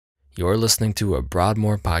You're listening to a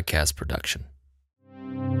Broadmoor podcast production.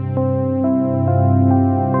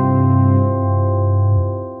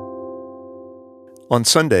 On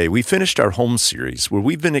Sunday, we finished our home series where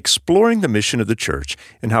we've been exploring the mission of the church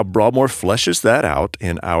and how Broadmoor fleshes that out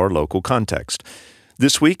in our local context.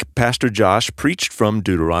 This week, Pastor Josh preached from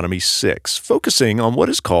Deuteronomy 6, focusing on what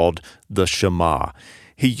is called the Shema.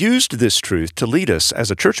 He used this truth to lead us as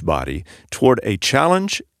a church body toward a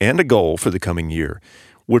challenge and a goal for the coming year.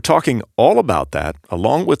 We're talking all about that,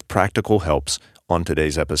 along with practical helps, on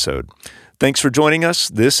today's episode. Thanks for joining us.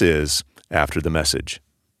 This is After the Message.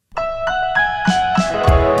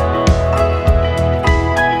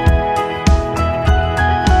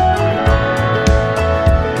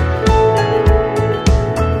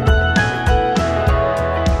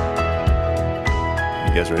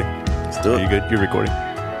 You guys ready? Let's do it. Are you good? You're recording?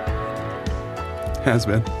 Has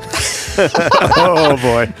been. Oh,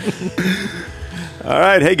 boy. All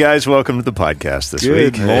right. Hey, guys. Welcome to the podcast this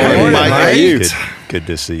week. Good morning, Mike. How are you? Good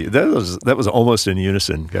to see you. That was almost in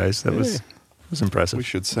unison, guys. That was impressive. We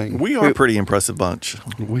should sing. We are a pretty impressive bunch.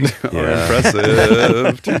 We are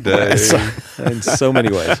impressive today. In so many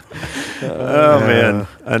ways. Oh, man.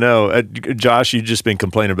 I know. Josh, you've just been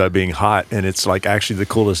complaining about being hot, and it's like actually the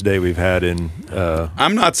coolest day we've had in...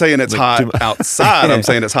 I'm not saying it's hot outside. I'm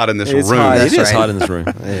saying it's hot in this room. It is hot in this room.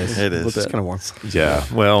 It is. It's kind of warm. Yeah,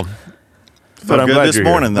 well... Felt I'm good glad this you're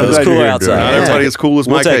morning, here. though. I'm glad It's cooler you're here, outside. Drew. Not everybody as cool as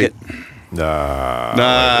We'll Mike take Tate. it.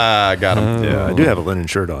 Nah, got him. Yeah, I do have a linen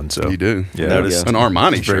shirt on, so... You do. Yeah, There we it's go. An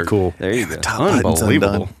Armani it's very shirt. cool. There you go. Top button's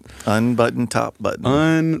Unbelievable. undone. Unbuttoned top button.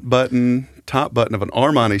 Unbuttoned top button of an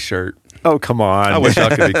Armani shirt. Oh, come on. I wish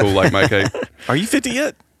I could be cool like Mike Tate. Are you 50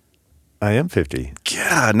 yet? I am 50.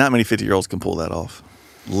 God, not many 50-year-olds can pull that off.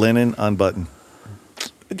 Linen unbuttoned.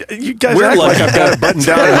 You guys We're act like lucky. I've got it buttoned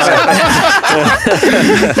down. In my,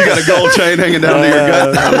 You got a gold chain hanging down to your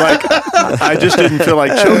gut. I'm like, I just didn't feel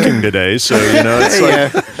like choking today, so it's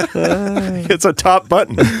like it's a top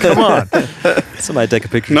button. Come on. Somebody take a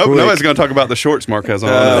picture. Nope, quick. nobody's going to talk about the shorts Mark has on.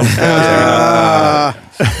 No.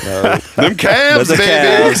 Them calves, But the baby.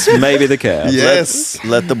 calves, maybe the calves. Yes.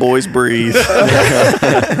 Let the boys breathe.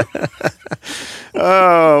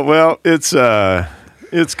 Oh well,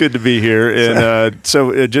 it's good to be here, and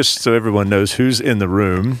so just so everyone knows who's in the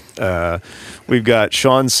room, we've got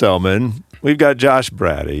Sean Selman, we've got Josh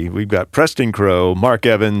Brady, we've got Preston Crow, Mark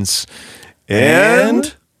Evans,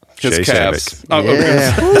 and His Chase calves. Abbott.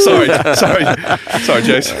 Oh, okay. Sorry,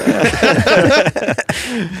 Chase.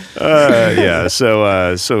 Yeah,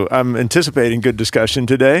 so I'm anticipating good discussion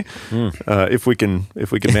today, if we can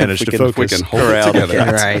manage to focus. We can hold it together.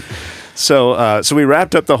 Right. So we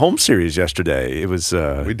wrapped up the home series yesterday. It was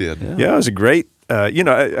We did. yeah, it was a great.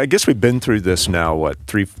 I guess we've been through this now. What,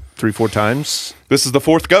 three, 4 times? This is the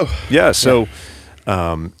fourth go. Yeah. So,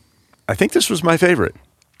 I think this was my favorite.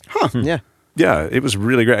 Yeah. Yeah, it was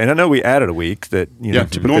really great. And I know we added a week that Yeah,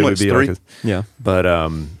 typically normally would it's be 3. like, Yeah. but I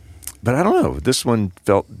don't know. This one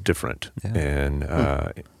felt different Yeah. and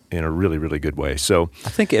in a really, really good way. So I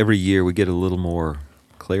think every year we get a little more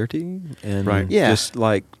clarity and Right. Yeah. just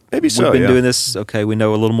like maybe so. we've been yeah. doing this. Okay, we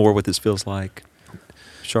know a little more what this feels like.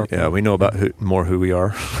 Sharp. Yeah, we know about who we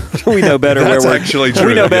are. we know better That's where we're actually true.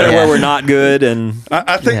 We know better Yeah. where we're not good, and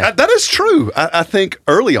I think Yeah. that is true. I think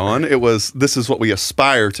early on it was this is what we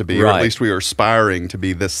aspire to be, or Right. at least we are aspiring to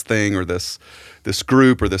be this thing or this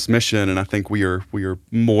group or this mission. And I think we are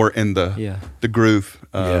more in the groove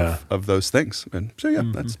of those things. And so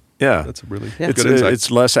that's a really It's good insight. it's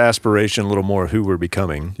less aspiration, a little more who we're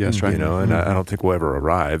becoming. Yeah, that's right. You know, and I don't think we'll ever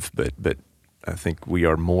arrive, but I think we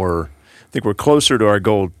are more. I think we're closer to our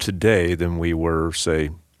goal today than we were,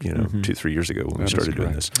 say, 2-3 years ago when we That is started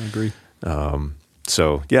doing correct. this. I agree.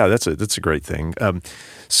 So yeah, that's a great thing.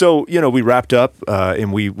 So we wrapped up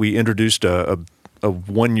and we introduced a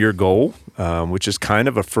 1-year goal, which is kind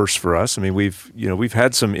of a first for us. I mean, we've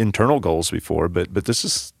had some internal goals before, but this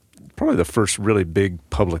is probably the first really big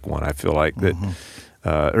public one. I feel like that,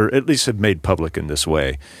 or at least have made public in this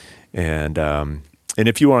way. And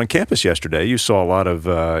if you were on campus yesterday, you saw a lot of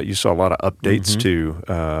updates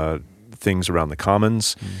to things around the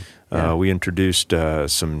commons. We introduced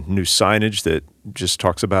some new signage that just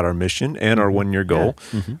talks about our mission and our 1-year goal.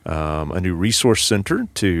 A new resource center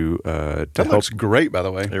to that help. looks great, by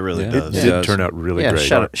the way. It really Yeah. does. It did turn out really Yeah, great.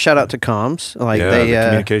 shout out to comms. Like Yeah, they the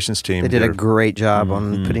communications team. they did a they're- great job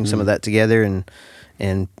on putting some of that together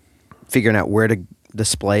and figuring out where to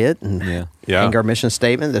display it and Yeah. hang our mission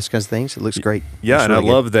statement, those kinds of things. It looks great. Yeah, Looks and really I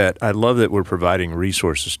good. love that. I love that we're providing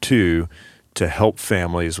resources too to help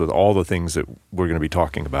families with all the things that we're going to be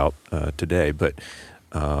talking about today. But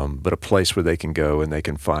but a place where they can go and they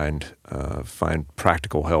can find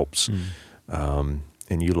practical helps.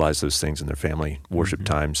 And utilize those things in their family worship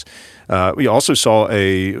times. We also saw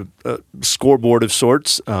a scoreboard of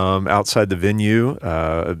sorts outside the venue,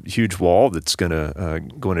 a huge wall that's going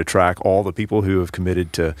to track all the people who have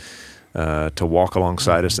committed to walk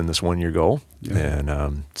alongside us in this 1 year goal. Yeah.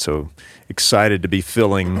 And so excited to be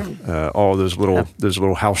filling all those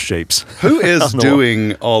little house shapes. Who is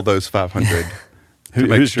doing all those 500?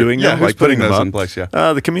 Who's doing them? Who's putting those in place?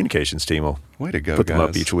 Yeah, the communications team will put them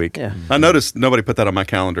up each week. Yeah. I noticed nobody put that on my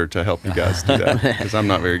calendar to help you guys do that because I'm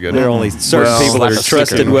not very good. There are only certain people that are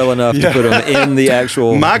trusted well enough to put them in the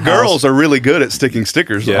actual. My girls are really good at sticking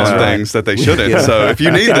stickers on things that they shouldn't. So if you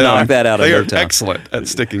need them, knock that out they of are time. excellent at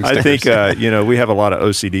sticking stickers. I think we have a lot of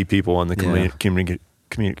OCD people on the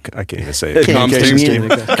I can't even say it.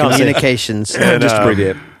 Communications. And, just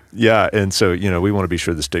forget. Yeah, and so we want to be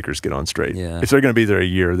sure the stickers get on straight. Yeah. If they're going to be there a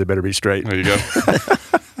year, they better be straight. There you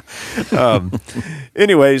go.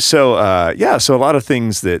 Anyway, so a lot of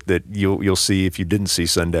things that you'll see if you didn't see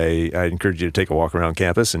Sunday. I encourage you to take a walk around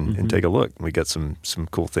campus and take a look. We got some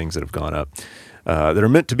cool things that have gone up that are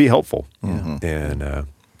meant to be helpful. And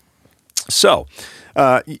so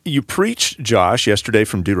you preached, Josh, yesterday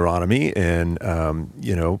from Deuteronomy, and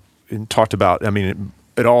and talked about.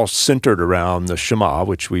 It all centered around the Shema,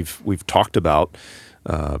 which we've talked about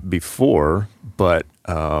before, but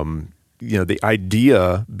the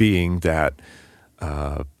idea being that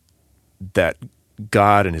that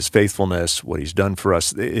God and His faithfulness, what He's done for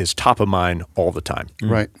us, is top of mind all the time.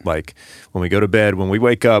 Right. Like when we go to bed, when we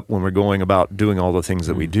wake up, when we're going about doing all the things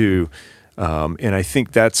that we do, and I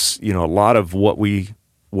think that's a lot of what we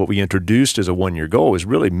introduced as a 1 year goal is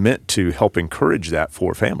really meant to help encourage that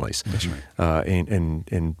for families. That's right.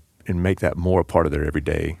 And make that more a part of their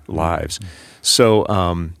everyday lives. So,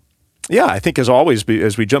 I think as always,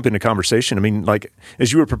 as we jump into conversation,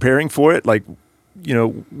 as you were preparing for it,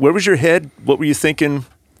 where was your head? What were you thinking?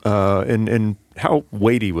 And how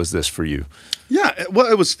weighty was this for you? Yeah, well,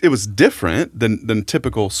 it was different than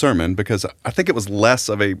typical sermon because I think it was less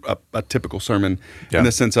of a typical sermon in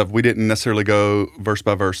the sense of we didn't necessarily go verse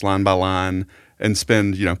by verse, line by line, and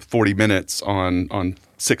spend 40 minutes on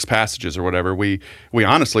 6 passages or whatever. We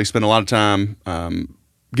honestly spent a lot of time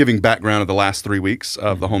giving background of the last 3 weeks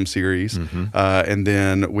of the home series, and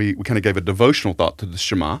then we kind of gave a devotional thought to the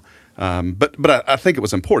Shema. But I think it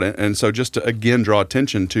was important, and so just to again draw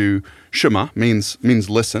attention to Shema means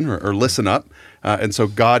listen or listen up, and so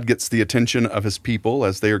God gets the attention of His people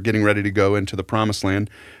as they are getting ready to go into the Promised Land,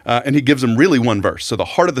 and He gives them really one verse. So the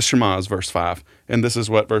heart of the Shema is verse 5, and this is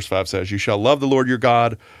what verse 5 says: "You shall love the Lord your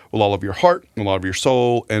God with all of your heart, with all of your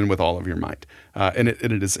soul, and with all of your might." And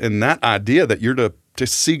it is in that idea that you're to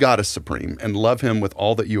see God as supreme and love Him with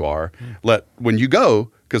all that you are. When you go,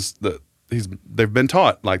 because they've been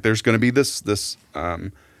taught there's going to be this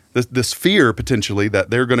fear potentially that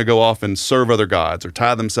they're going to go off and serve other gods or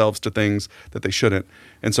tie themselves to things that they shouldn't.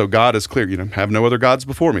 And so God is clear, have no other gods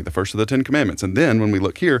before me, the first of the 10 commandments. And then when we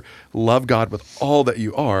look here, love God with all that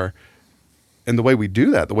you are. And the way we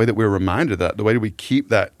do that, the way that we're reminded of that, the way that we keep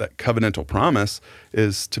that covenantal promise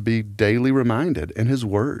is to be daily reminded in His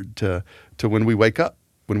Word to when we wake up,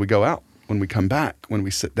 when we go out, when we come back, when we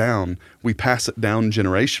sit down, we pass it down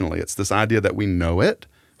generationally. It's this idea that we know it.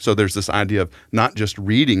 So there's this idea of not just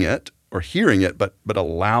reading it or hearing it, but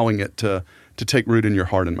allowing it to take root in your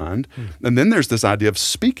heart and mind. And then there's this idea of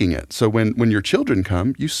speaking it. So when your children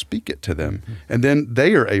come, you speak it to them. And then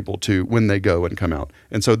they are able to when they go and come out.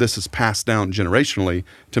 And so this is passed down generationally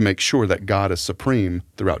to make sure that God is supreme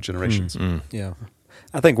throughout generations. Yeah.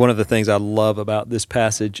 I think one of the things I love about this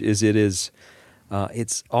passage is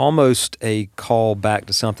it's almost a call back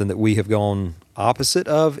to something that we have gone opposite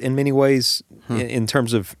of in many ways in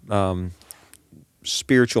terms of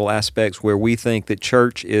spiritual aspects, where we think that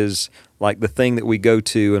church is like the thing that we go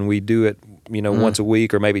to and we do it, once a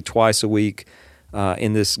week or maybe twice a week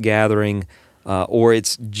in this gathering, or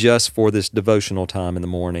it's just for this devotional time in the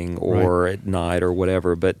morning or at night or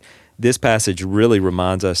whatever. But this passage really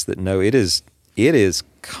reminds us that no, it is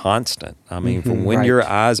constant. From when your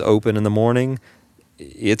eyes open in the morning,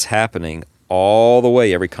 it's happening all the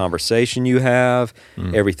way. Every conversation you have,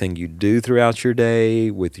 everything you do throughout your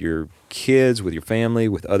day with your kids, with your family,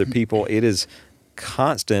 with other people, it is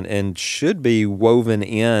constant and should be woven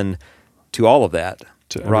in to all of that.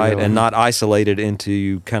 to right, every and element. not isolated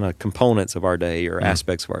into kind of components of our day or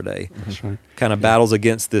aspects of our day. That's right. Kind of battles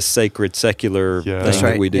against this sacred, secular Yeah. thing That's that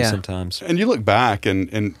right, we do yeah. sometimes. And you look back,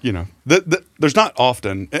 and you know, there's not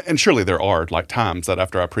often, and surely there are like times that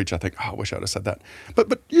after I preach, I think, oh, I wish I'd have said that.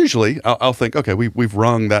 But usually I'll think, okay, we've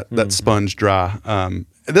wrung that sponge dry.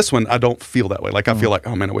 This one, I don't feel that way. Like I feel like,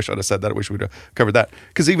 oh man, I wish I'd have said that. I wish we'd have covered that.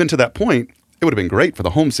 Because even to that point, it would have been great for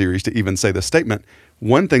the home series to even say this statement.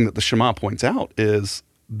 One thing that the Shema points out is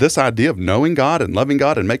this idea of knowing God and loving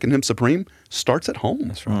God and making Him supreme starts at home.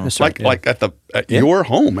 That's right. That's Like right, like at your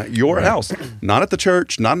home, at your house, not at the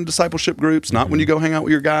church, not in discipleship groups, not when you go hang out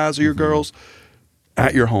with your guys or your girls.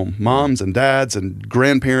 At your home, moms and dads and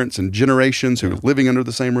grandparents and generations who are living under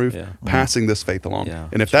the same roof, passing this faith along. Yeah.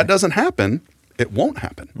 And if that doesn't happen, it won't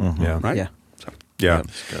happen. Yeah. Right? Yeah. So, Yeah.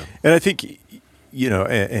 And I think,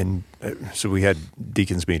 so we had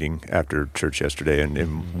deacons meeting after church yesterday,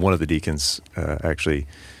 and one of the deacons actually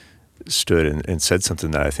stood and said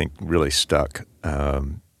something that I think really stuck,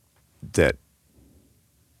 that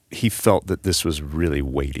he felt that this was really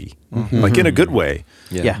weighty, like in a good way.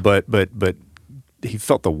 Yeah. But he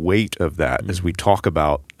felt the weight of that as we talk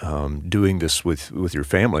about doing this with your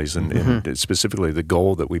families, and specifically the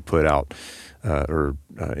goal that we put out or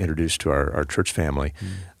introduced to our church family.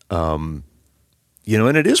 And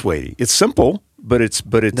it is weighty. It's simple, but it's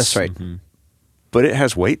That's right. But it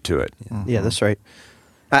has weight to it. Yeah, that's right.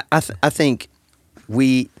 I think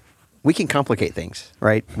we can complicate things,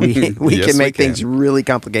 right? We Yes, can we make can. things really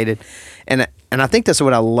complicated, and I think that's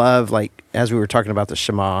what I love. Like as we were talking about the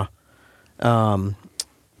Shema,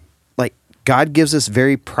 like God gives us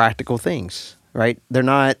very practical things, right? They're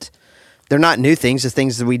not new things. They're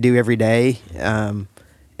things that we do every day, and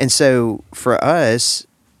so for us,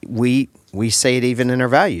 we say it even in our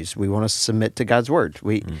values. We want to submit to God's word.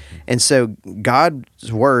 And so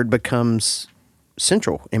God's word becomes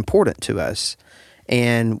central, important to us.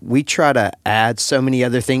 And we try to add so many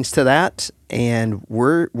other things to that, and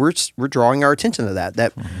we're drawing our attention to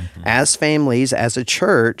that. As families, as a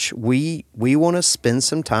church, we want to spend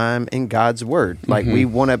some time in God's word. Like we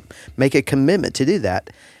want to make a commitment to do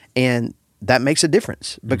that, and that makes a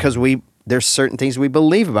difference because there's certain things we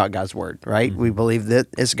believe about God's word, right? We believe that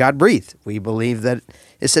it's God breathed. We believe that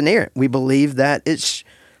it's inerrant. We believe that it's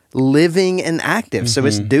living and active, so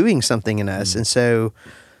it's doing something in us, and so.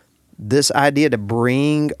 This idea to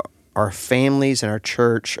bring our families and our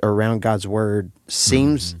church around God's word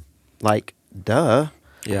seems like duh.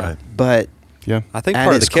 Yeah. Right. But yeah. I think At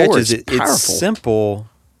part of the its core, catch is it's it's powerful. simple,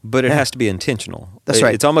 but it has to be intentional. That's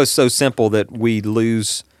right. It's almost so simple that we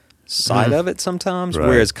lose sight of it sometimes, Right.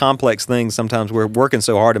 whereas complex things, sometimes we're working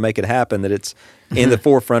so hard to make it happen that it's in the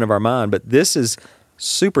forefront of our mind. But this is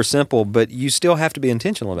super simple, but you still have to be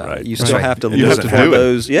intentional about Right. it. You That's still right. have to You have look to for do it.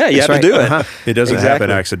 those. Yeah, you That's have to do right. it. It doesn't Exactly. happen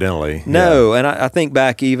accidentally. No, and I think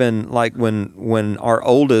back even like when our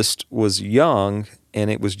oldest was young and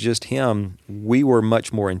it was just him, we were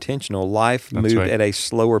much more intentional. Life That's moved right. at a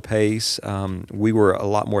slower pace. We were a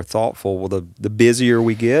lot more thoughtful. Well, the busier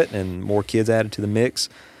we get and more kids added to the mix,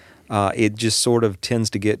 it just sort of tends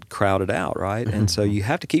to get crowded out, right? And so you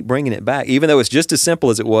have to keep bringing it back. Even though it's just as simple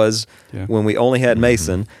as it was Yeah. when we only had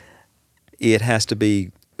Mason, it has to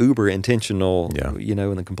be uber intentional, Yeah.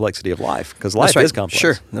 in the complexity of life, because life that's right. is complex.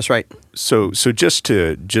 Sure, that's right. So just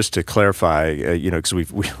to clarify, because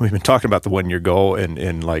we've been talking about the 1 year goal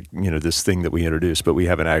and like this thing that we introduced, but we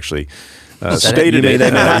haven't actually stated You it may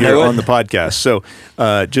not know it. on the podcast. So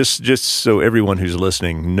just so everyone who's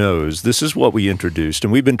listening knows, this is what we introduced,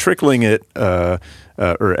 and we've been trickling it, or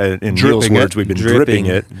in Neil's Dripping it. words, we've been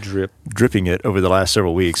dripping it over the last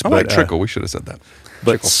several weeks. I like trickle. We should have said that.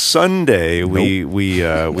 But Sunday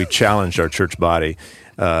we challenged our church body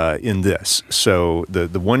in this. So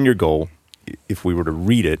the 1 year goal, if we were to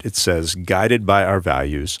read it, it says, guided by our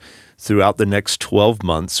values, throughout the next 12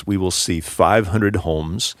 months, we will see 500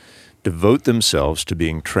 homes devote themselves to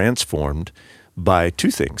being transformed by two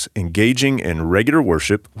things: engaging in regular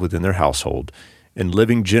worship within their household and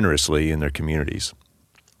living generously in their communities.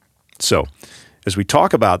 So as we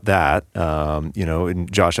talk about that,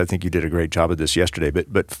 and Josh, I think you did a great job of this yesterday,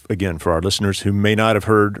 but again, for our listeners who may not have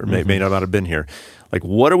heard or may not have been here, like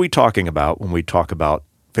what are we talking about when we talk about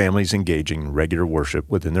families engaging in regular worship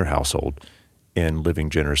within their household and living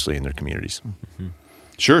generously in their communities?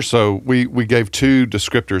 Sure. So we gave two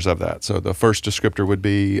descriptors of that. So the first descriptor would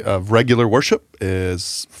be of regular worship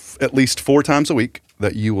is at least 4 times a week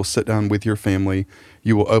that you will sit down with your family,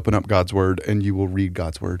 you will open up God's word, and you will read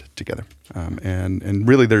God's word together. And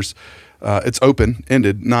really there's it's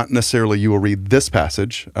open-ended, not necessarily you will read this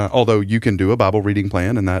passage, although you can do a Bible reading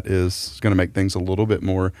plan, and that is going to make things a little bit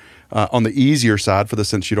more on the easier side, for the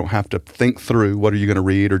sense you don't have to think through what are you going to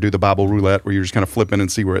read, or do the Bible roulette where you're just kind of flipping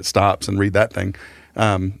and see where it stops and read that thing.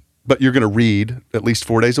 But you're going to read at least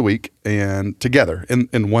 4 days a week and together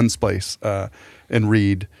in one space and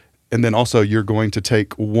read. And then also you're going to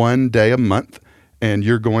take 1 day a month, and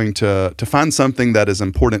you're going to find something that is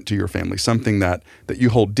important to your family, something that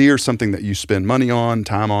you hold dear, something that you spend money on,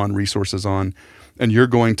 time on, resources on, and you're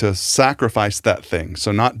going to sacrifice that thing.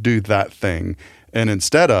 So not do that thing. And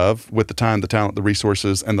instead of, with the time, the talent, the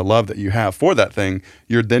resources, and the love that you have for that thing,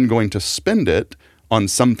 you're then going to spend it on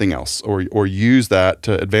something else, or use that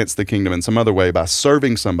to advance the kingdom in some other way by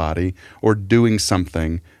serving somebody or doing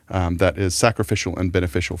something that is sacrificial and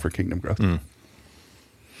beneficial for kingdom growth.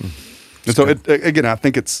 And so, again, I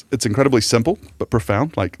think it's incredibly simple but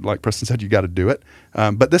profound. Like Preston said, you got to do it.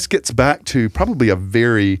 But this gets back to probably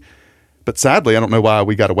but sadly, I don't know why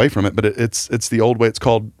we got away from it, but it's the old way. It's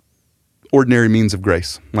called ordinary means of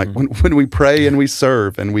grace. Like when we pray and we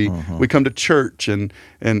serve and we come to church and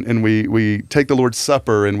we take the Lord's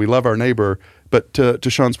Supper and we love our neighbor. But to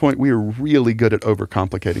Sean's point, we are really good at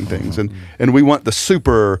overcomplicating things, and we want the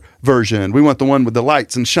super version. We want the one with the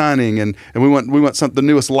lights and shining, and we want the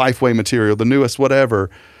newest Lifeway material, the newest whatever.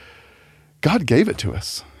 God gave it to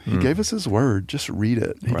us. He gave us His Word. Just read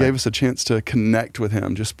it. He gave us a chance to connect with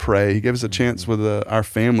Him. Just pray. He gave us a chance with our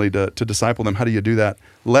family to disciple them. How do you do that?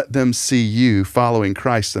 Let them see you following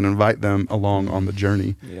Christ and invite them along on the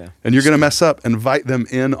journey. Yeah. And you're going to mess up. Invite them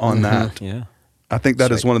in on that. Yeah. I think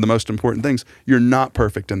that is one of the most important things. You're not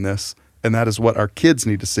perfect in this, and that is what our kids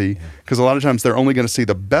need to see, because a lot of times they're only going to see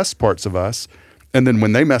the best parts of us, and then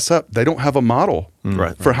when they mess up, they don't have a model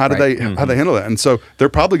for how they handle that, and so they're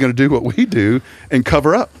probably going to do what we do and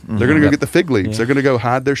cover up. They're going to go get the fig leaves. They're going to go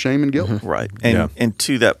hide their shame and guilt. Right, and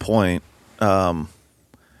to that point,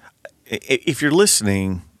 if you're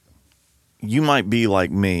listening, you might be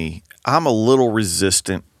like me. I'm a little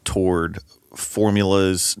resistant toward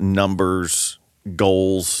formulas, numbers,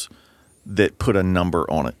 goals that put a number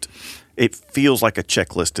on it. It feels like a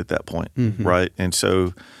checklist at that point, right? And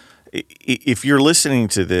so if you're listening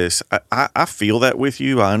to this, I feel that with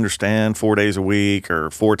you. I understand 4 days a week or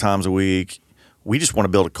 4 times a week. We just want to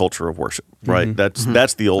build a culture of worship, right?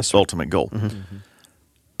 That's the ultimate goal.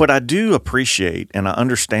 But I do appreciate and I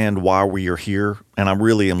understand why we are here, and I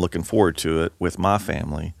really am looking forward to it with my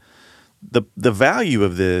family. The value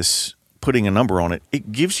of this, putting a number on it,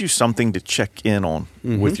 it gives you something to check in on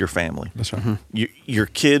with your family. That's right. Your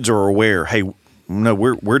kids are aware, hey, no,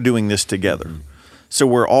 we're doing this together. So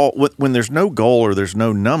we're all, when there's no goal or there's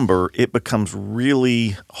no number, it becomes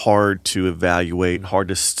really hard to evaluate, hard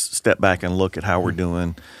to step back and look at how we're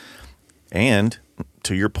doing. And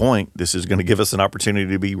to your point, this is going to give us an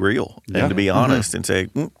opportunity to be real and to be honest and say,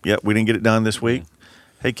 yeah, we didn't get it done this week.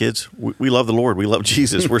 Hey, kids, we love the Lord. We love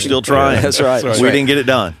Jesus. We're still trying. That's right. We didn't get it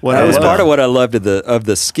done. Well, that was part of what I loved of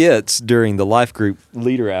the skits during the life group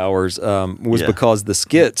leader hours was because the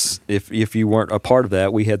skits, if you weren't a part of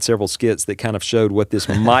that, we had several skits that kind of showed what this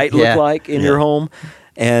might look like in your home.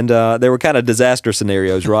 And they were kind of disaster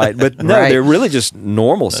scenarios, right? But no, they're really just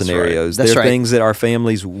normal scenarios. That's they're things that our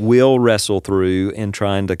families will wrestle through in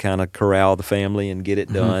trying to kind of corral the family and get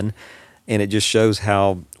it done. And it just shows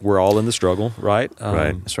how we're all in the struggle, right?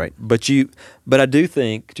 That's right. But I do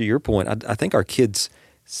think, to your point, I think our kids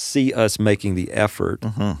see us making the effort,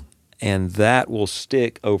 and that will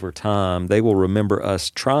stick over time. They will remember us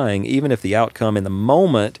trying, even if the outcome in the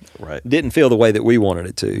moment didn't feel the way that we wanted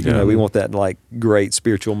it to. You know, we want that like great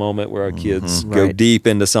spiritual moment where our kids go deep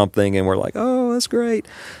into something, and we're like, "Oh, that's great."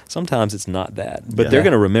 Sometimes it's not that, but they're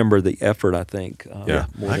going to remember the effort. I think more than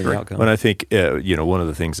the outcome. And I think one of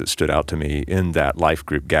the things that stood out to me in that life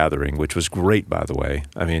group gathering, which was great, by the way.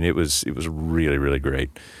 I mean, it was really, really great.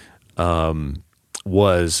 And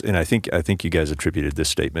I think you guys attributed this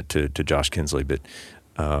statement to Josh Kinsley, but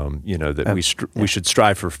that we should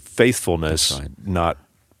strive for faithfulness, not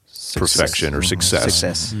perfection or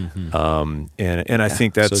success. And I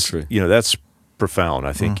think that's so true. That's profound.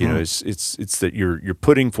 I think it's that you're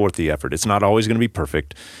putting forth the effort. It's not always going to be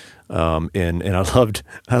perfect. And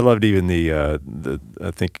I loved even the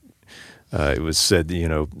I think. It was said,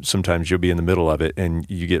 sometimes you'll be in the middle of it and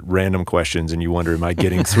you get random questions and you wonder, am I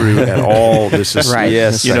getting through at all? This is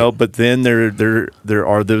yes, but then there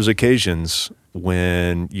are those occasions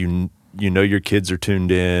when you know your kids are tuned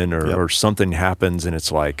in or something happens and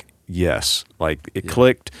it's like, yes, like it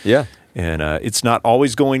clicked. Yeah. And it's not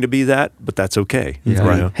always going to be that, but that's okay. Yeah.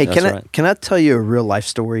 Right. Hey, can I tell you a real life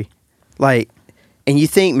story? Like, and you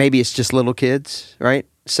think maybe it's just little kids, right?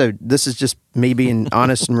 So this is just me being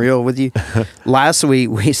honest and real with you. Last week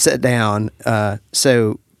we sat down.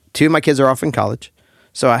 So 2 of my kids are off in college.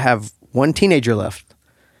 So I have 1 teenager left.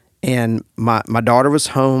 And my daughter was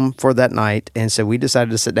home for that night. And so we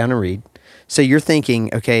decided to sit down and read. So you're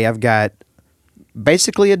thinking, okay, I've got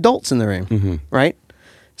basically adults in the room, right?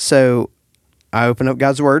 So I open up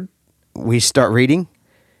God's Word. We start reading.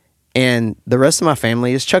 And the rest of my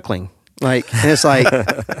family is chuckling. And it's like,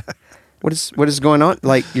 what is going on?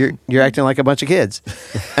 Like you're acting like a bunch of kids.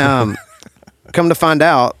 Come to find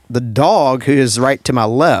out, the dog who is right to my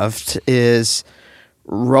left is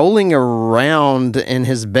rolling around in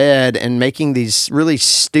his bed and making these really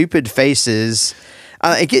stupid faces.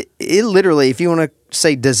 It literally, if you want to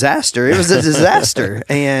say disaster, it was a disaster.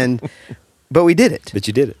 But we did it. But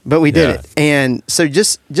you did it. But we did it. And so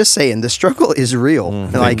just saying, the struggle is real.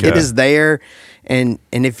 It is there. And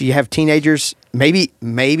if you have teenagers, maybe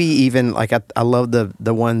even like I love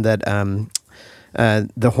the one that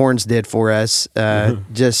the Horns did for us,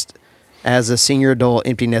 just as a senior adult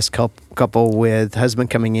empty nest couple with husband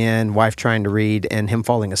coming in, wife trying to read, and him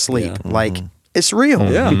falling asleep. It's real.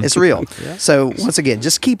 Yeah. It's real. Yeah. So once again,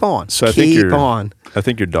 just keep on. So I think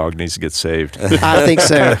your dog needs to get saved. I think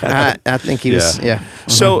so. I think he was. Yeah.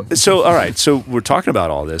 So all right. So we're talking about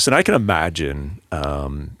all this, and I can imagine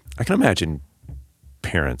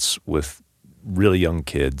parents with really young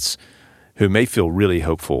kids who may feel really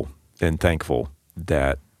hopeful and thankful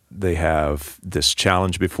that they have this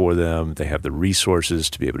challenge before them. They have the resources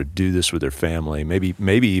to be able to do this with their family.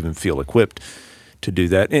 Maybe even feel equipped to do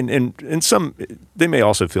that. And some, they may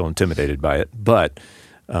also feel intimidated by it, but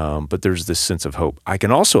there's this sense of hope. I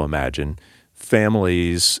can also imagine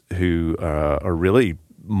families who are really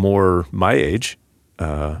more my age,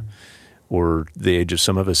 or the age of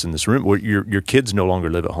some of us in this room, where your kids no longer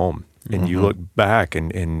live at home. And you look back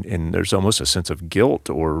and there's almost a sense of guilt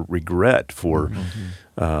or regret for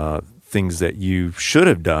things that you should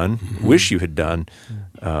have done, wish you had done,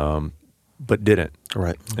 but didn't.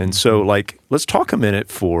 Right. And so, let's talk a minute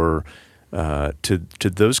to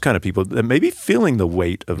those kind of people that may be feeling the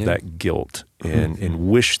weight of that guilt and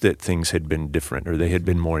wish that things had been different or they had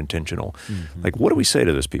been more intentional. What do we say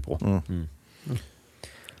to those people?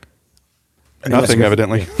 Nothing,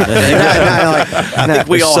 evidently. I think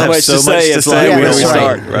we all have so much to say when we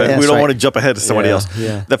start, right? Yeah, we don't want to jump ahead to somebody else.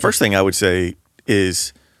 Yeah. The first thing I would say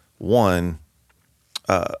is, one,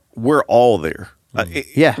 we're all there.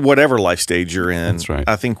 Whatever life stage you're in, That's right.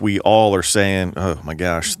 I think we all are saying, oh my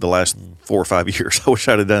gosh, the last 4 or 5 years, I wish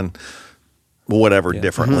I'd have done whatever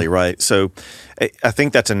differently, right? So I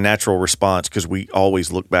think that's a natural response because we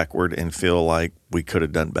always look backward and feel like we could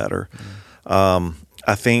have done better.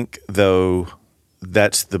 I think, though,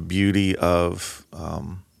 that's the beauty of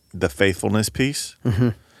the faithfulness piece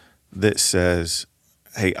that says,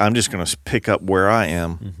 hey, I'm just going to pick up where I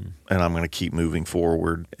am and I'm going to keep moving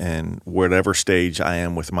forward. And whatever stage I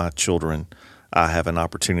am with my children, I have an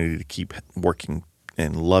opportunity to keep working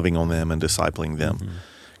and loving on them and discipling them.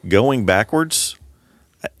 Going backwards,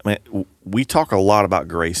 I mean, we talk a lot about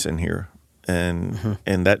grace in here, and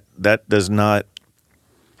that does not.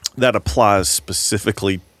 That applies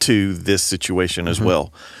specifically to this situation as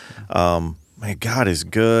well. Man, God is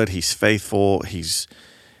good. He's faithful. He's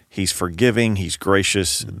forgiving. He's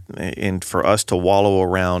gracious. And for us to wallow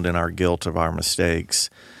around in our guilt of our mistakes,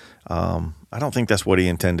 I don't think that's what He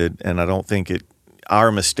intended. And I don't think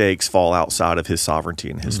our mistakes fall outside of His sovereignty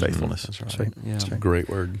and His faithfulness. That's right. Yeah. That's a great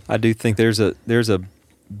word. I do think there's a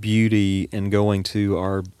beauty in going to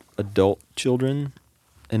our adult children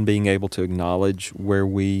and being able to acknowledge where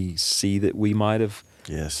we see that we might have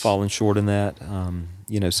fallen short in that.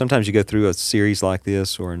 Sometimes you go through a series like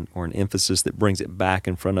this or an emphasis that brings it back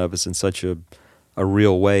in front of us in such a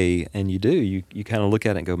real way, and you kind of look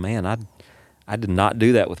at it and go, man, I did not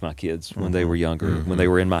do that with my kids when they were younger, when they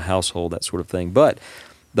were in my household, that sort of thing. But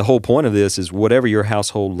the whole point of this is whatever your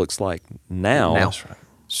household looks like now.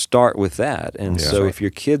 Start with that. And so if your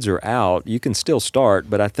kids are out, you can still start,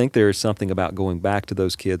 but I think there is something about going back to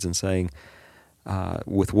those kids and saying,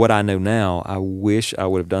 with what I know now, I wish I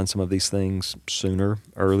would have done some of these things sooner,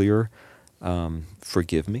 earlier.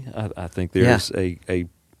 Forgive me. I think there's a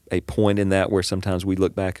point in that where sometimes we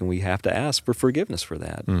look back and we have to ask for forgiveness for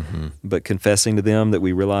that. But confessing to them that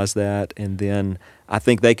we realize that, and then I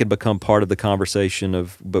think they could become part of the conversation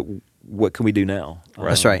of, but what can we do now?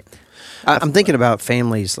 That's right. I'm thinking about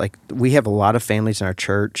families. Like, we have a lot of families in our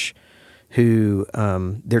church who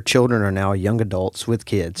their children are now young adults with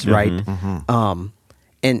kids, right?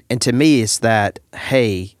 And to me, it's that,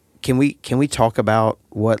 hey, can we talk about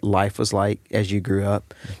what life was like as you grew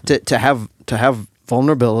up? To have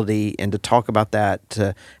vulnerability and to talk about that,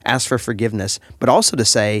 to ask for forgiveness, but also to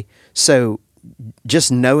say, so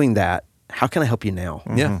just knowing that, how can I help you now?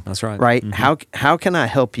 Yeah, that's right. Right? How can I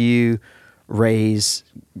help you raise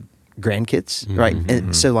grandkids? Right?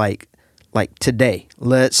 And so like today,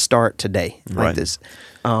 let's start today like Right. this.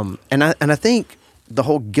 And I think the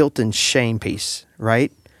whole guilt and shame piece,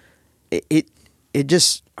 right? It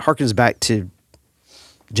just harkens back to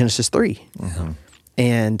Genesis 3.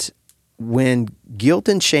 And when guilt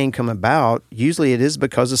and shame come about, usually it is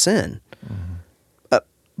because of sin.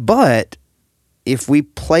 But if we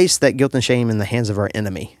place that guilt and shame in the hands of our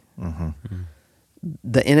enemy,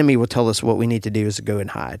 the enemy will tell us what we need to do is to go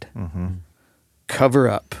and hide, cover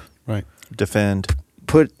up, Right. Defend.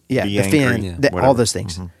 be angry, defend, yeah, all whatever. those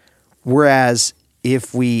things. Whereas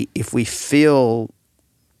if we feel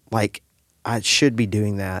like I should be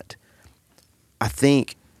doing that, I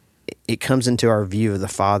think it comes into our view of the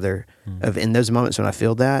Father of in those moments when I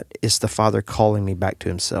feel that, it's the Father calling me back to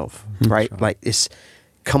Himself, right? Like it's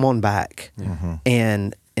come on back,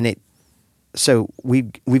 and it. So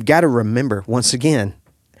we've got to remember once again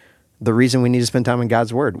the reason we need to spend time in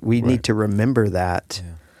God's Word. We need to remember that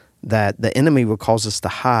the enemy will cause us to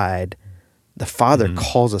hide. The Father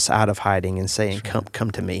calls us out of hiding and saying,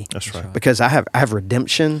 "Come to me." That's right. Because I have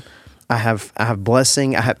redemption, I have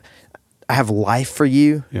blessing, I have life for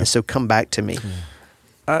you, and so come back to me.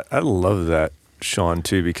 I love that, Sean,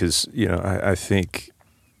 too, because I think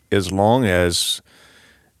as long as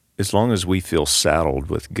we feel saddled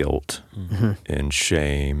with guilt and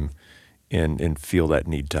shame and feel that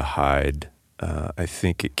need to hide, I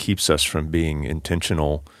think it keeps us from being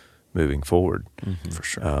intentional moving forward. For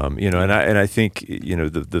sure. And I think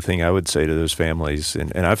the thing I would say to those families,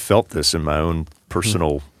 and I've felt this in my own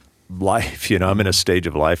personal life. I'm in a stage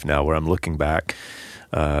of life now where I'm looking back.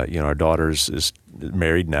 Our daughter is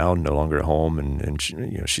married now, no longer at home, and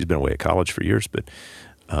she's been away at college for years. But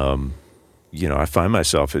I find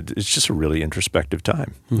myself it's just a really introspective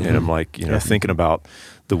time, and I'm like thinking about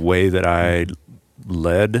the way that I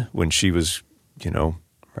led when she was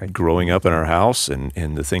growing up in our house,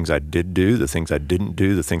 and the things I did do, the things I didn't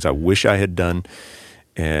do, the things I wish I had done,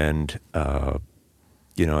 and and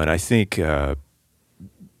I think.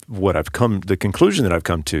 The conclusion that I've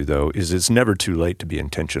come to, though, is it's never too late to be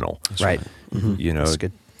intentional. That's right. That's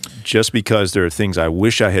good. Just because there are things I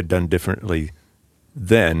wish I had done differently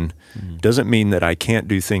then doesn't mean that I can't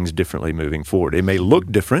do things differently moving forward. It may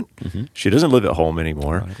look different. She doesn't live at home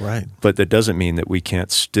anymore. Right. But that doesn't mean that we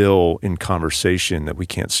can't still, in conversation, that we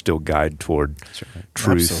can't still guide toward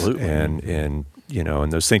truth. Absolutely. and and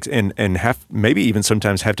those things, and have maybe even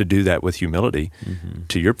sometimes have to do that with humility.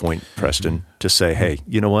 To your point, Preston, to say, hey,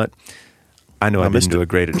 you know what? I know I didn't do a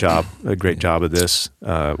great job of this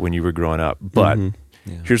when you were growing up, but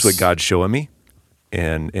here's what God's showing me,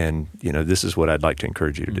 and this is what I'd like to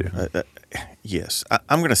encourage you to do. Yes.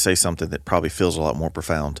 I'm going to say something that probably feels a lot more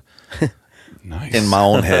profound Nice. in my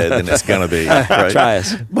own head than it's going to be. Right? Try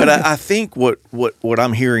us. But I think what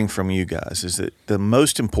I'm hearing from you guys is that the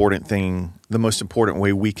most important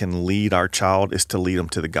way we can lead our child is to lead them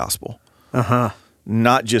to the gospel.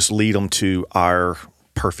 Not just lead them to our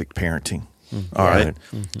perfect parenting. All right.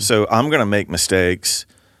 So I'm going to make mistakes,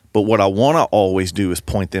 but what I want to always do is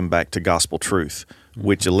point them back to gospel truth,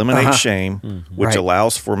 which eliminates shame, which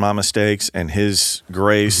allows for my mistakes and His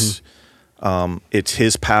grace. It's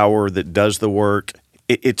His power that does the work.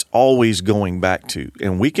 It's always going back to,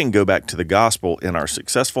 and we can go back to the gospel in our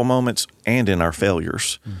successful moments and in our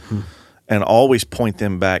failures, and always point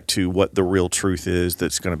them back to what the real truth is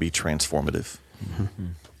that's going to be transformative.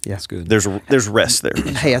 Yeah, That's good. There's rest there.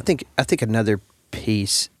 Hey, I think another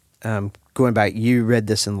piece, going back, you read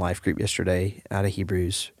this in Life Group yesterday out of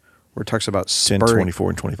Hebrews, where it talks about 10, spurring. 24,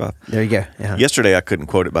 and 25. There you go. Yeah. Yesterday I couldn't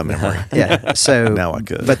quote it by memory. Yeah. So Now I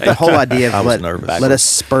could. But the whole idea I of was nervous. let us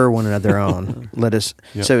spur one another on. Let us.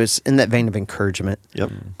 Yep. So it's in that vein of encouragement.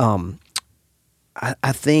 Yep.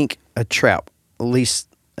 I think a trap, at least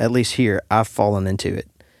here, I've fallen into it,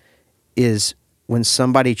 is when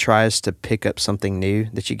somebody tries to pick up something new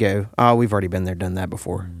that you go, oh, we've already been there, done that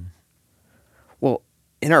before. Well,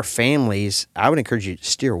 in our families, I would encourage you to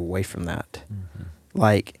steer away from that.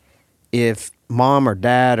 Like, if mom or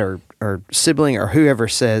dad or sibling or whoever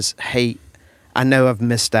says, hey, I know I've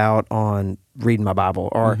missed out on reading my Bible,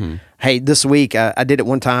 or hey, this week I did it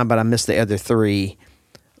one time, but I missed the other 3.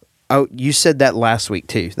 Oh, you said that last week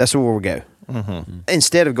too. That's where we'll go.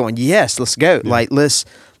 Instead of going, yes, let's go. Like let's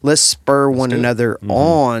spur one another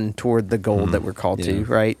on toward the goal that we're called to,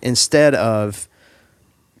 right? Instead of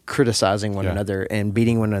criticizing one another and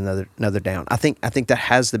beating one another down. I think that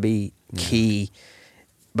has to be key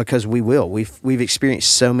because we will. We've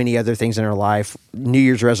experienced so many other things in our life. New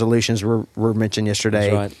Year's resolutions were mentioned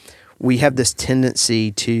yesterday. That's right. We have this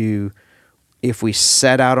tendency to, if we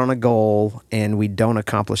set out on a goal and we don't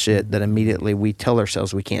accomplish it, then immediately we tell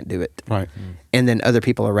ourselves we can't do it. Right. And then other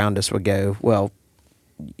people around us would go, well,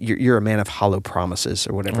 you're a man of hollow promises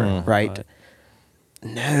or whatever, right?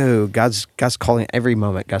 No, God's calling every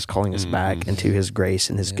moment. God's calling us back into His grace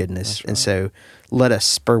and His goodness, and so let us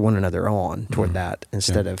spur one another on toward that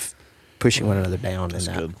instead of pushing one another down. That's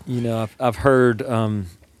in that. good. You know, I've heard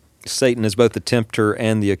Satan is both the tempter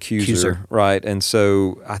and the accuser, right? And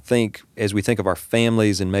so I think as we think of our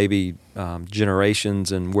families and maybe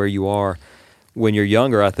generations and where you are, when you're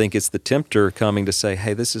younger, I think it's the tempter coming to say,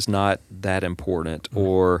 hey, this is not that important,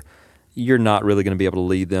 or you're not really going to be able to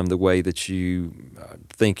lead them the way that you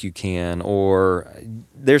think you can, or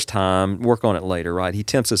there's time, work on it later, right? He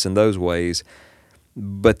tempts us in those ways.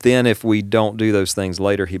 But then if we don't do those things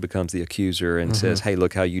later, he becomes the accuser and says, hey,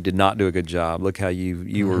 look how you did not do a good job. Look how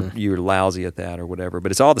you were lousy at that or whatever.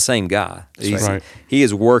 But it's all the same guy. Right. He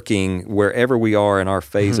is working wherever we are in our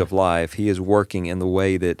phase of life. He is working in the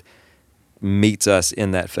way that meets us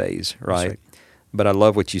in that phase, right? But I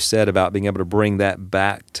love what you said about being able to bring that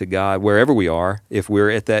back to God wherever we are. If we're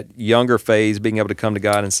at that younger phase, being able to come to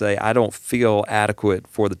God and say, I don't feel adequate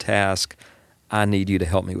for the task. I need you to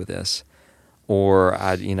help me with this. Or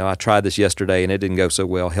I tried this yesterday and it didn't go so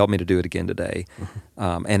well. Help me to do it again today.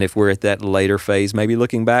 And if we're at that later phase, maybe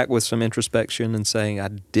looking back with some introspection and saying, I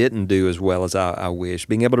didn't do as well as I wish,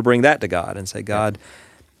 being able to bring that to God and say, God,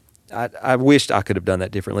 I wished I could have done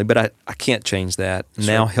that differently, but I can't change that.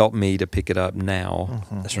 Now help me to pick it up now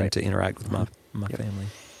and to interact with my family.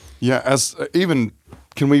 Yeah,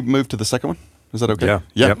 can we move to the second one? Is that okay? Yeah.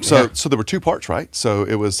 Yep. So there were two parts, right? So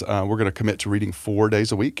it was we're going to commit to reading 4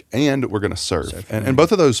 days a week, and we're going to serve. And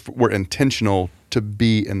both of those were intentional to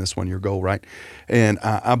be in this 1 year goal, right? And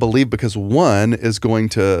I believe because one is going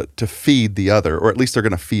to feed the other, or at least they're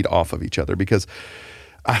going to feed off of each other. Because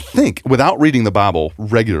I think without reading the Bible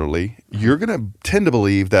regularly, you're going to tend to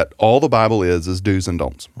believe that all the Bible is do's and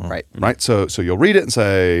don'ts. Right. Right. So you'll read it and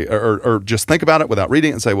say, or just think about it without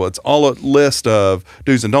reading it and say, well, it's all a list of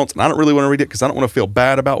do's and don'ts. And I don't really want to read it because I don't want to feel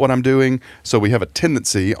bad about what I'm doing. So we have a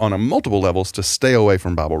tendency on a multiple levels to stay away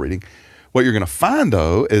from Bible reading. What you're going to find,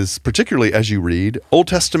 though, is particularly as you read Old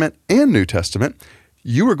Testament and New Testament,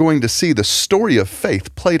 you are going to see the story of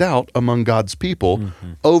faith played out among God's people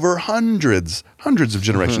over hundreds of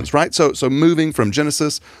generations, right? So moving from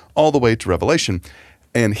Genesis all the way to Revelation.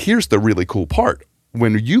 And here's the really cool part.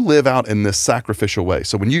 When you live out in this sacrificial way,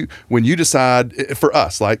 so when you decide, for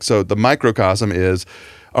us, so the microcosm is,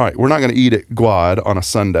 all right, we're not going to eat at Guad on a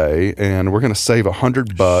Sunday, and we're going to save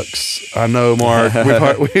 $100. I know, Mark.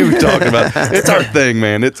 We've talked about it. It's our thing,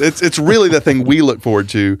 man. It's really the thing we look forward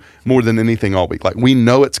to more than anything all week. Like, we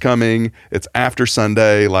know it's coming. It's after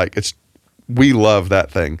Sunday. We love that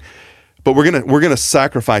thing. But we're gonna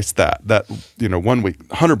sacrifice that 1 week,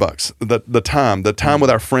 $100, the time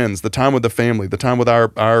with our friends, the time with the family, the time with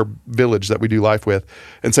our village that we do life with,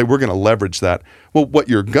 and say we're gonna leverage that. Well, what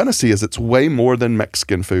you're gonna see is it's way more than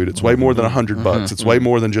Mexican food. It's way more than $100. It's way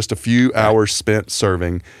more than just a few hours spent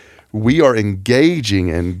serving. We are engaging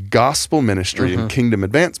in gospel ministry and kingdom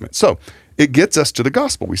advancement. So it gets us to the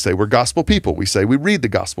gospel. We say we're gospel people. We say we read the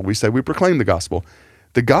gospel. We say we proclaim the gospel.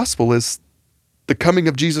 The gospel is the coming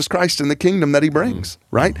of Jesus Christ and the kingdom that he brings,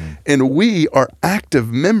 right? And we are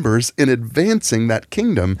active members in advancing that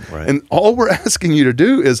kingdom. Right. And all we're asking you to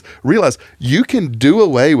do is realize you can do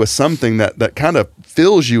away with something that kind of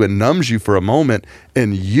fills you and numbs you for a moment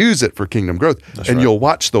and use it for kingdom growth. That's and right. You'll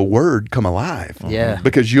watch the word come alive. Yeah.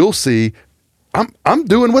 Because you'll see, I'm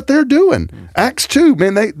doing what they're doing. Acts 2,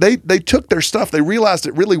 man, they took their stuff. They realized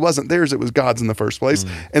it really wasn't theirs. It was God's in the first place.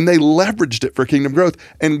 And they leveraged it for kingdom growth.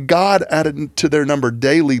 And God added to their number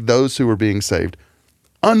daily those who were being saved.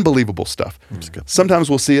 Unbelievable stuff. Sometimes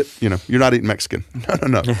we'll see it, you're not eating Mexican.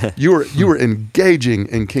 No. You are engaging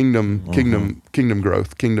in kingdom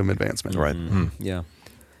growth, kingdom advancement. Right. Yeah.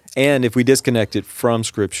 And if we disconnect it from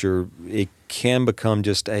Scripture, it can become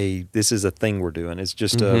just this is a thing we're doing. It's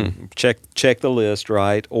just a check the list,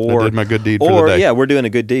 right? Or I did my good deed for the day. Yeah, we're doing a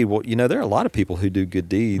good deed. Well, there are a lot of people who do good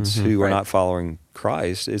deeds who are not following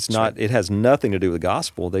Christ. It's not. It has nothing to do with the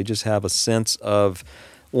gospel. They just have a sense of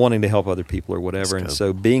wanting to help other people or whatever. And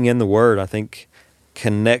so being in the Word, I think,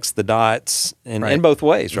 connects the dots in both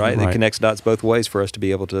ways, right? It connects dots both ways for us to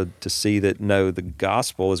be able to see that, no, the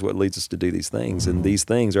gospel is what leads us to do these things, and these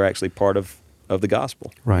things are actually part of the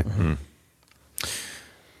gospel. Right.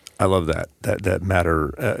 I love that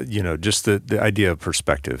matter. Just the idea of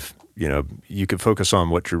perspective. You could focus on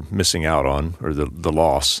what you're missing out on, or the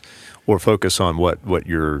loss, or focus on what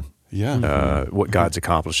you're what God's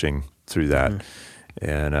accomplishing through that.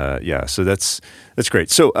 And so that's great.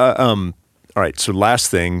 So all right. So last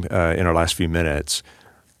thing in our last few minutes,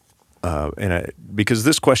 because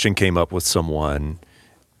this question came up with someone,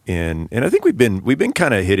 and I think we've been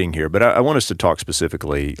kind of hitting here, but I want us to talk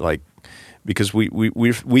specifically, like, because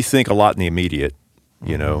we think a lot in the immediate,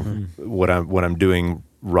 what I'm doing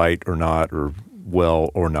right or not, or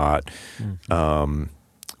well or not,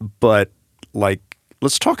 but like,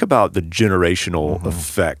 let's talk about the generational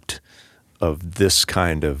effect of this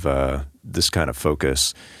kind of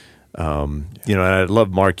focus. And I love,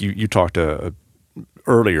 Mark, you talked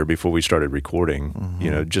earlier before we started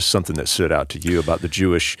recording, just something that stood out to you about the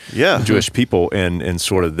Jewish people and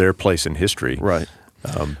sort of their place in history. Right.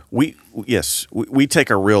 We take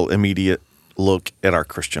a real immediate look at our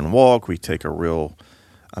Christian walk. We take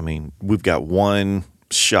we've got one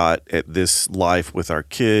shot at this life with our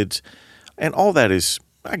kids, and all that is,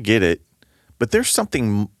 I get it, but there's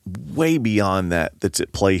something way beyond that that's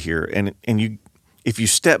at play here. And if you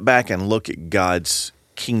step back and look at God's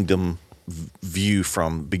kingdom view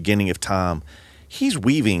from beginning of time, he's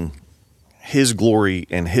weaving his glory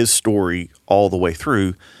and his story all the way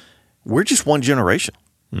through. We're just one generation.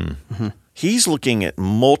 He's looking at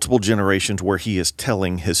multiple generations where he is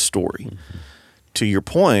telling his story. To your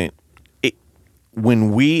point,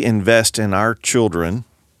 when we invest in our children,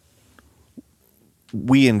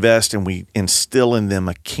 we invest and we instill in them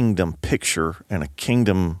a kingdom picture and a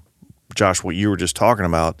kingdom. Josh, what you were just talking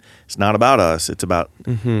about, it's not about us. It's about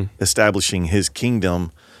establishing his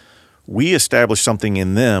kingdom. We establish something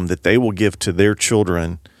in them that they will give to their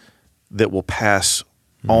children that will pass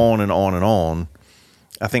on and on and on.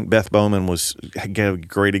 I think Beth Bowman gave a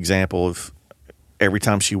great example of every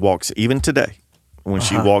time she walks, even today, when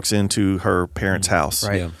she walks into her parents' house,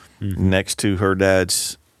 next to her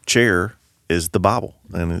dad's chair is the Bible,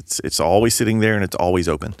 and it's always sitting there and it's always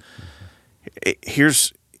open.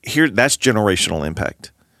 That's generational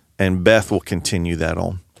impact, and Beth will continue that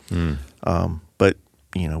on. But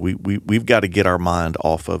we've got to get our mind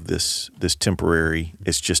off of this temporary.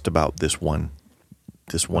 It's just about this one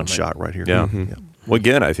shot right here. Yeah. Well,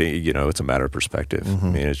 again, I think it's a matter of perspective. I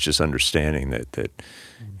mean, it's just understanding that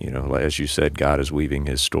as you said, God is weaving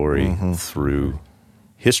His story through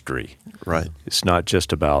history. Right. It's not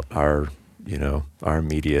just about our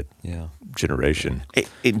immediate generation.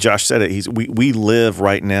 Josh said it. We live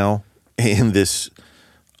right now in this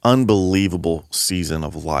unbelievable season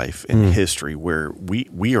of life in history where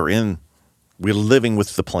we're living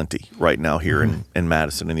with the plenty right now here in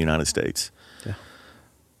Madison in the United States. Yeah.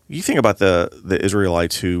 You think about the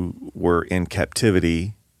Israelites who were in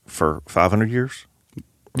captivity for 500 years.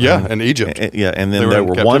 Yeah, in Egypt. And then they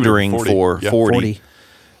were wandering for 40.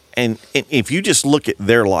 And if you just look at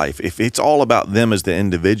their life, if it's all about them as the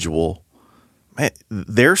individual, man,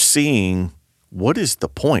 they're seeing, what is the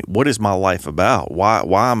point? What is my life about?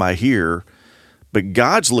 Why am I here? But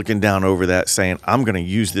God's looking down over that saying, I'm going to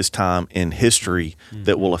use this time in history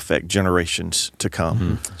that will affect generations to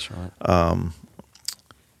come. That's right.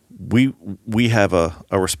 We have a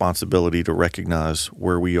responsibility to recognize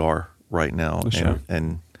where we are right now.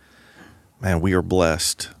 And man, we are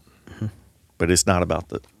blessed. But it's not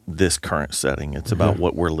about this current setting. It's about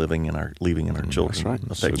what we're leaving in our children. Right.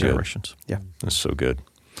 Affect generations. Yeah, that's so good.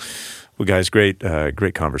 Well, guys, great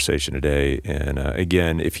conversation today. And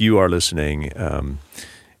again, if you are listening, I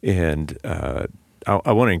want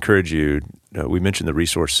to encourage you. We mentioned the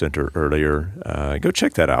Resource Center earlier. Go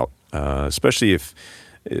check that out, especially if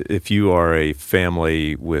you are a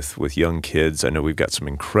family with young kids. I know we've got some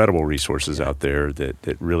incredible resources out there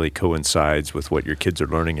that really coincides with what your kids are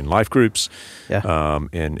learning in life groups,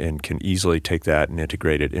 and can easily take that and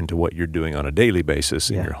integrate it into what you're doing on a daily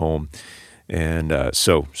basis in your home. And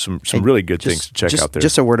so some really good things to check out there.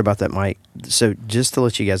 Just a word about that, Mike. So just to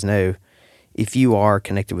let you guys know, if you are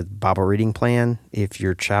connected with Bible Reading Plan, if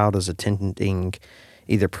your child is attending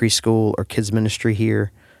either preschool or kids ministry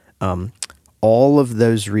here, all of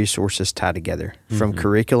those resources tie together, from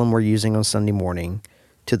curriculum we're using on Sunday morning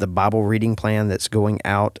to the Bible reading plan that's going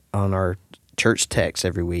out on our church text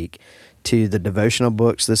every week to the devotional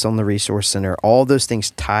books that's on the Resource Center. All those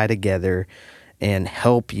things tie together and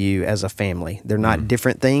help you as a family. They're not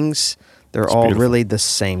different things. They're all beautiful. Really the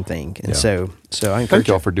same thing. And so I encourage Thank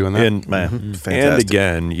y'all for doing that. And, fantastic.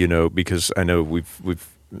 And again, because I know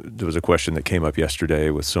there was a question that came up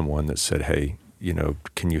yesterday with someone that said, hey,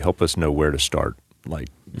 can you help us know where to start? Like,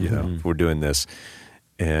 if we're doing this.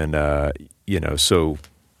 And, so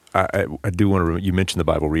I do want to. You mentioned the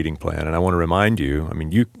Bible reading plan, and I want to remind you. I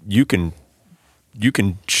mean, you can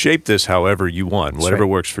shape this however you want, whatever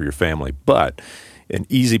works for your family. But an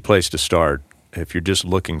easy place to start, if you're just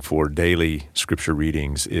looking for daily scripture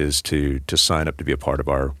readings, is to sign up to be a part of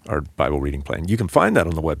our Bible reading plan. You can find that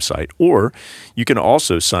on the website, or you can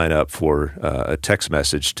also sign up for a text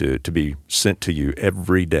message to be sent to you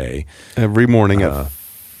every day. Every morning at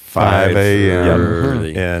 5 a.m.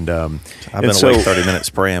 Yep. And I've been awake 30 minutes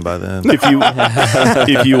praying by then.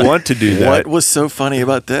 if you want to do that, What was so funny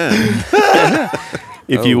about that?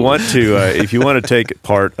 if you want to take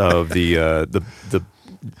part of the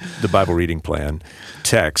Bible reading plan,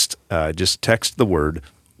 just text the word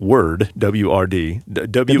W-O-R-D.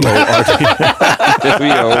 W-O-R-D.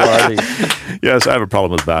 Yes, I have a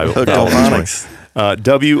problem with Bible.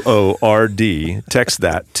 W-O-R-D. Text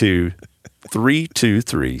that to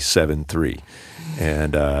 32373,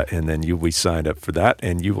 and then you'll be signed up for that,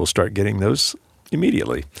 and you will start getting those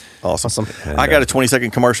immediately. Awesome. And, I got a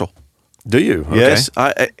 20-second commercial. Do you? Okay. Yes,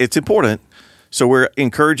 it's important. So we're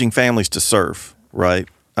encouraging families to serve, right?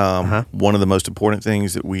 One of the most important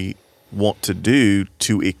things that we want to do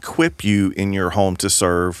to equip you in your home to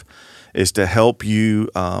serve is to help you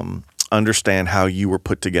understand how you were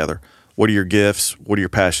put together. What are your gifts? What are your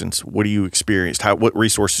passions? What do you experienced? What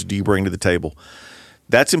resources do you bring to the table?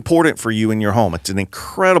 That's important for you in your home. It's an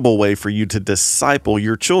incredible way for you to disciple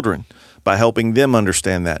your children by helping them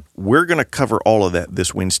understand that. We're going to cover all of that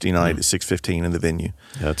this Wednesday night at 6:15 in the venue.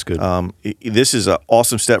 That's good. This is an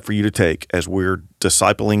awesome step for you to take as we're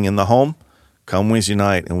discipling in the home. Come Wednesday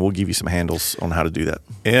night, and we'll give you some handles on how to do that.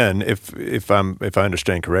 And if I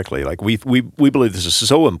understand correctly, like we believe this is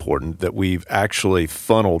so important that we've actually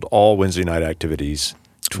funneled all Wednesday night activities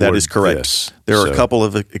toward That is correct. this. There are So- a couple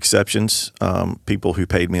of exceptions. People who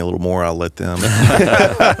paid me a little more, I'll let them. But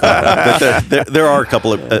there are a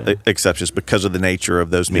couple of exceptions because of the nature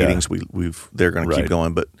of those meetings. They're going to keep Right.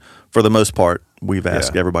 going, but for the most part, we've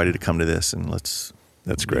asked Yeah. everybody to come to this, and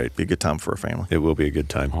That's great. Be a good time for a family. It will be a good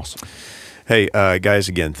time. Awesome. Hey, guys,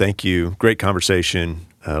 again, thank you. Great conversation.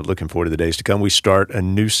 Looking forward to the days to come. We start a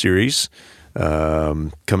new series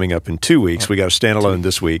coming up in 2 weeks. We got a standalone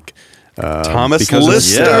this week. Thomas because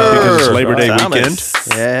Lister. because it's Labor Day Thomas.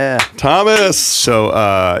 weekend. Yeah. Thomas. So,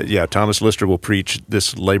 Thomas Lister will preach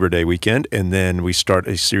this Labor Day weekend, and then we start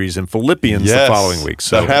a series in Philippians the following week.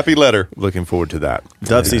 So, the happy letter. looking forward to that.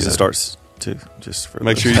 Dove season starts too. Just for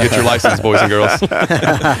Make sure you get your license, boys and girls.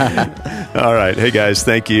 All right. Hey, guys,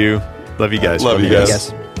 thank you. Love you guys. Love you guys.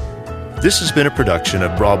 Yes. This has been a production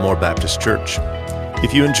of Broadmoor Baptist Church.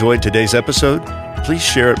 If you enjoyed today's episode, please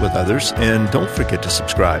share it with others, and don't forget to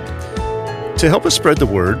subscribe. To help us spread the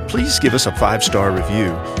word, please give us a 5-star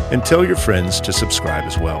review and tell your friends to subscribe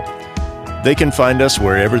as well. They can find us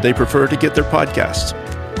wherever they prefer to get their podcasts.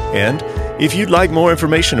 And if you'd like more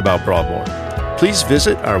information about Broadmoor, please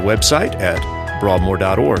visit our website at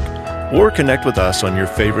broadmoor.org or connect with us on your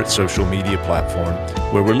favorite social media platform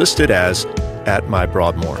where we're listed as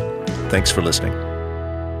 @MyBroadmoor. Thanks for listening.